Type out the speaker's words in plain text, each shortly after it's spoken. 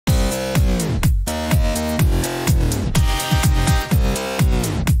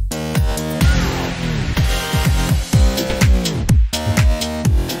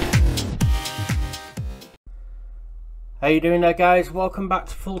How you doing there, guys? Welcome back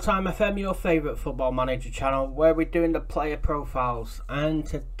to Full Time FM, your favourite football manager channel, where we're doing the player profiles. And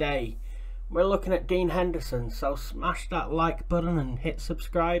today we're looking at Dean Henderson, so smash that like button and hit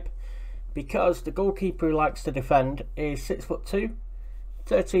subscribe, because the goalkeeper who likes to defend is 6'2",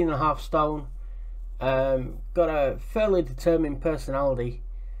 13.5 stone, got a fairly determined personality,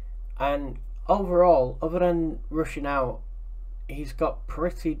 and overall, other than rushing out, he's got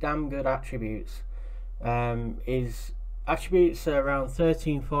pretty damn good attributes. His attributes are around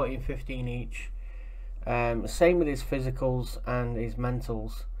 13, 14, 15 each. Same with his physicals and his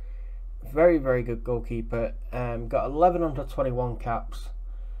mentals. Very, very good goalkeeper. Got 11 under 21 caps.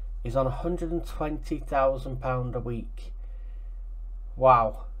 He's on £120,000 a week.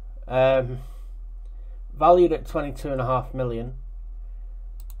 Wow. Valued at 22.5 million.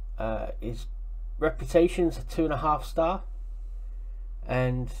 His reputation's a 2.5 star.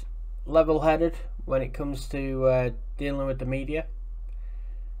 And level-headed when it comes to dealing with the media.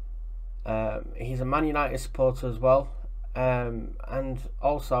 He's a Man United supporter as well, and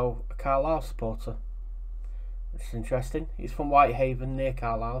also a Carlisle supporter. It's interesting. He's from Whitehaven near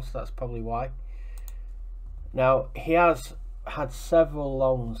Carlisle, so that's probably why. Now, he has had several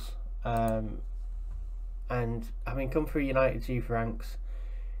loans, and having come through United's youth ranks,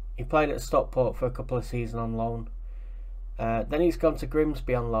 he played at Stockport for a couple of seasons on loan. Then he's gone to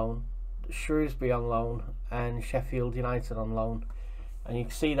Grimsby on loan, Shrewsbury on loan, and Sheffield United on loan. And you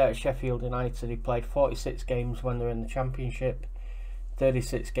can see that at Sheffield United he played 46 games when they're in the Championship,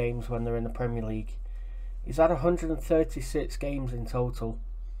 36 games when they're in the Premier League. He's had 136 games in total,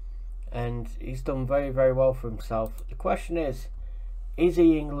 and he's done very, very well for himself. The question is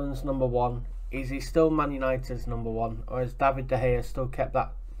he England's number one? Is he still Man United's number one? Or has David De Gea still kept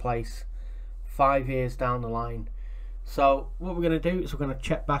that place 5 years down the line? So what we're going to do is we're going to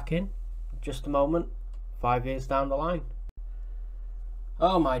check back in just a moment, 5 years down the line.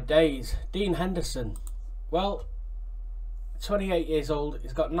 Oh my days, Dean Henderson. Well, 28 years old,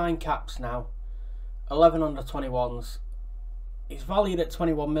 he's got 9 caps now, 11 under 21s. He's valued at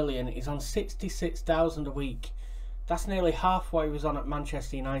 21 million, he's on 66,000 a week. That's nearly half what he was on at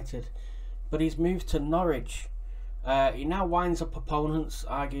Manchester United. But he's moved to Norwich. He now winds up opponents,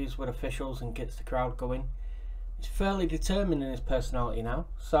 argues with officials and gets the crowd going. He's fairly determined in his personality now,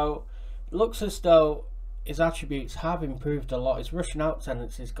 so it looks as though his attributes have improved a lot. His rushing out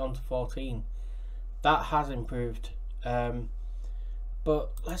tendency has gone to 14. That has improved. But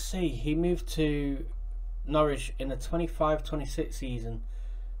let's see, he moved to Norwich in the 25-26 season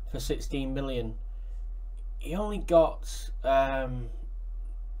for 16 million. He only got, I'd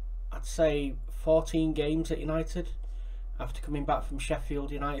say, 14 games at United after coming back from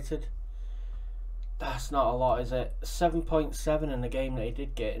Sheffield United. That's not a lot, is it? 7.7 in the game that he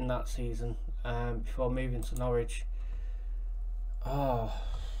did get in that season before moving to Norwich. Oh,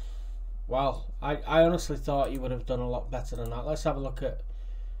 well, I honestly thought he would have done a lot better than that. Let's have a look at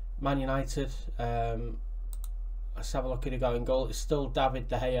Man United. Let's have a look at who got in goal. It's still David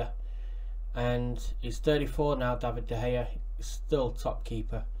De Gea, and he's 34 now. David De Gea is still top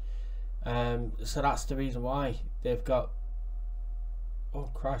keeper. So that's the reason why they've got, oh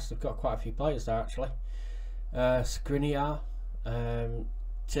Christ, they've got quite a few players there actually. Skriniar,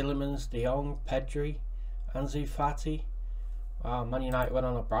 Tillemans, De Jong, Pedri, Ansu Fati. Wow, Man United went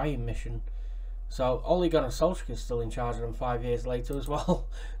on a Brian mission. So Ole Gunnar Solskjaer is still in charge of them 5 years later as well.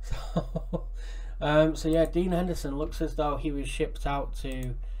 So yeah, Dean Henderson looks as though he was shipped out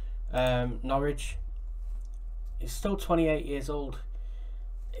to Norwich. He's still 28 years old.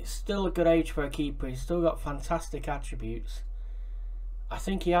 It's still a good age for a keeper. He's still got fantastic attributes. I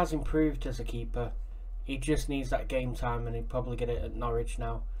think he has improved as a keeper. He just needs that game time, and he'll probably get it at Norwich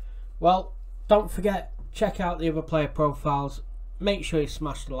now. Well, don't forget, check out the other player profiles. Make sure you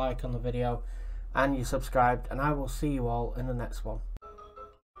smash the like on the video and you subscribed, and I will see you all in the next one.